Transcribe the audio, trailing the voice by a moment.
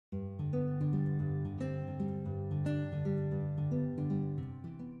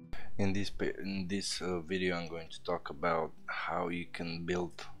In this video, I'm going to talk about how you can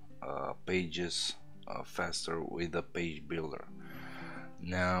build pages faster with a page builder.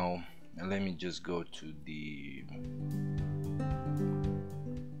 Now, let me just go to the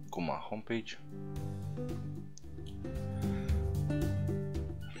Kuma homepage,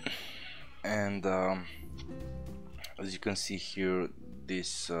 and as you can see here,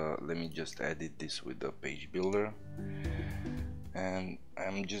 this let me just edit this with the page builder. And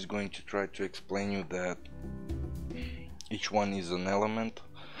I'm just going to try to explain you that each one is an element,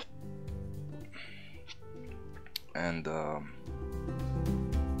 and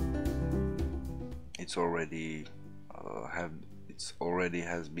it's already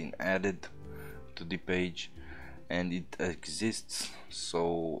has been added to the page, and it exists,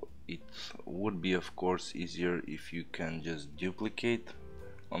 so it would be of course easier if you can just duplicate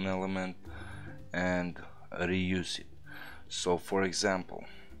an element and reuse it. So for example,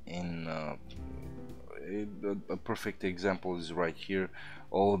 in a perfect example is right here.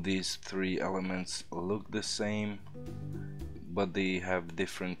 All these three elements look the same, but they have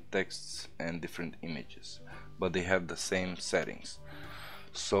different texts and different images, but they have the same settings.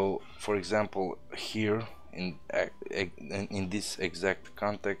 So for example, here in this exact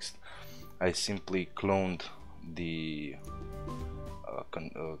context, I simply cloned the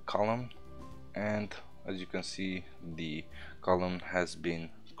column, and as you can see, the column has been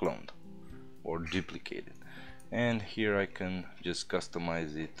cloned or duplicated, and here I can just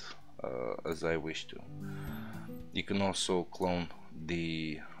customize it as I wish to. You can also clone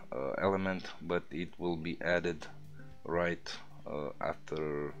the element, but it will be added right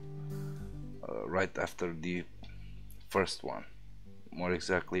after the first one, more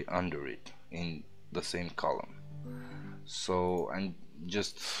exactly under it in the same column. So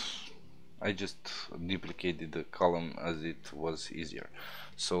I just duplicated the column as it was easier.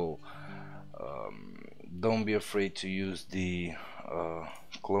 So don't be afraid to use the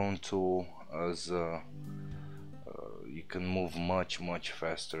clone tool, as you can move much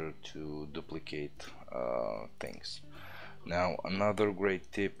faster to duplicate things. Now, another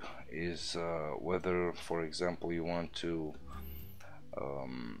great tip is whether, for example, you want to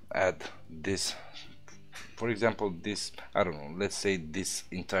add this, for example, this, I don't know, let's say this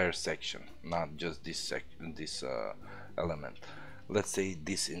entire section, not just this element. Let's say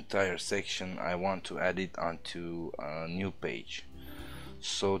this entire section, I want to add it onto a new page.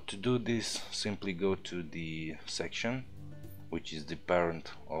 So to do this, simply go to the section, which is the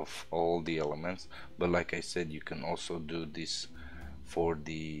parent of all the elements, but like I said, you can also do this for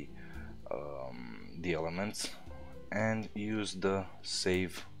the elements, and use the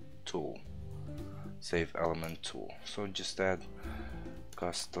save element tool. So just add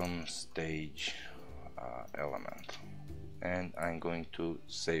custom stage element, and I'm going to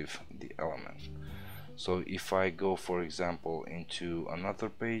save the element. So if I go, for example, into another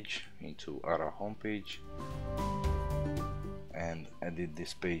page, into our homepage, and edit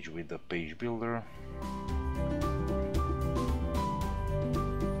this page with the page builder,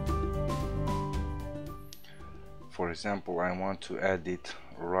 for example, I want to add it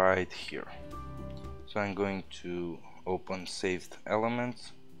right here. So I'm going to open saved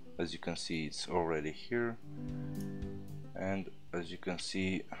elements. As you can see, it's already here, and as you can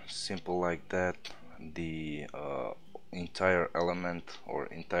see, simple like that, the entire element or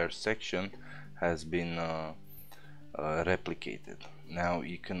entire section has been replicated. Now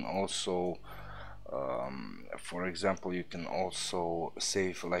you can also for example, you can also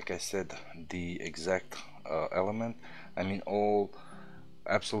save, like I said, the exact element. I mean,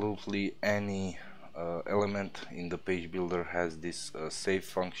 absolutely any element in the page builder has this save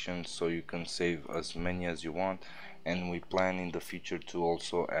function, so you can save as many as you want, and we plan in the future to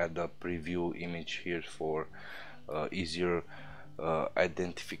also add a preview image here for easier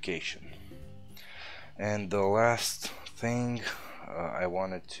identification. And the last thing I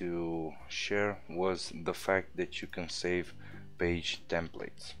wanted to share was the fact that you can save page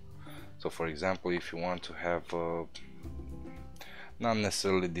templates. So for example, if you want to have not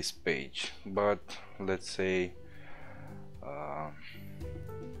necessarily this page, but let's say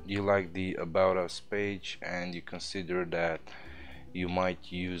you like the About Us page, and you consider that you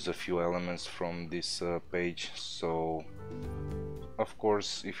might use a few elements from this page. So of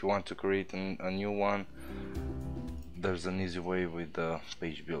course, if you want to create a new one, there's an easy way with the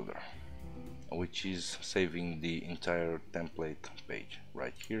page builder, which is saving the entire template page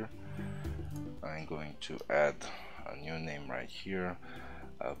right here. I'm going to add a new name right here,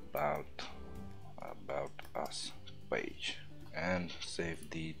 About Us page, and save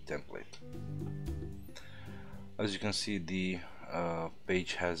the template. As you can see, the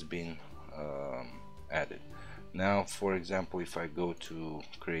page has been added. Now for example, if I go to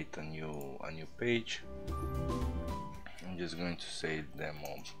create a new page, I'm just going to say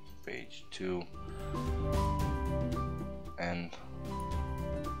demo page 2 and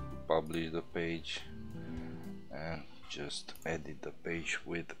publish the page and just edit the page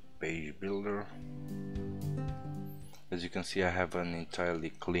with page builder. As you can see, I have an entirely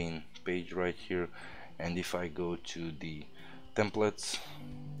clean page right here, and if I go to the templates,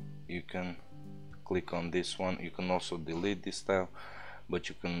 you can click on this one. You can also delete this style, but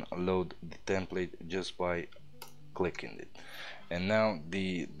you can load the template just by clicking it. And now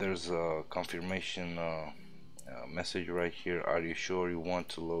there's a confirmation message right here. Are you sure you want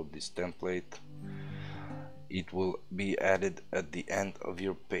to load this template? It will be added at the end of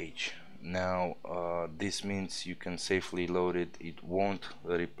your page. Now this means you can safely load it. It won't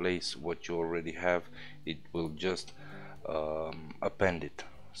replace what you already have, it will just append it.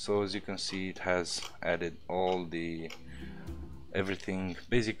 So as you can see, it has added all the everything,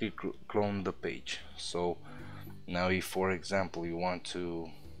 basically clone the page. So now if for example you want to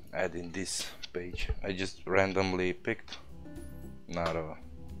add in this page, I just randomly picked, not a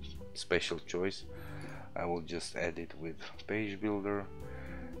special choice, I will just edit with page builder.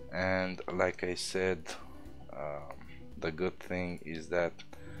 And like I said, the good thing is that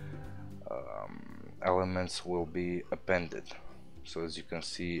elements will be appended. So as you can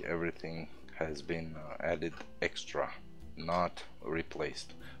see, everything has been added extra, not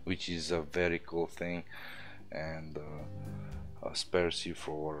replaced, which is a very cool thing, and spares you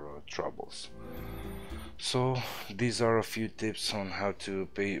for troubles. So these are a few tips on how to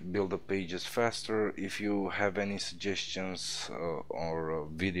build the pages faster. If you have any suggestions or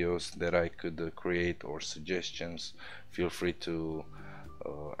videos that I could create, or suggestions, feel free to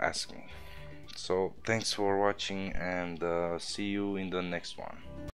ask me. So thanks for watching, and see you in the next one.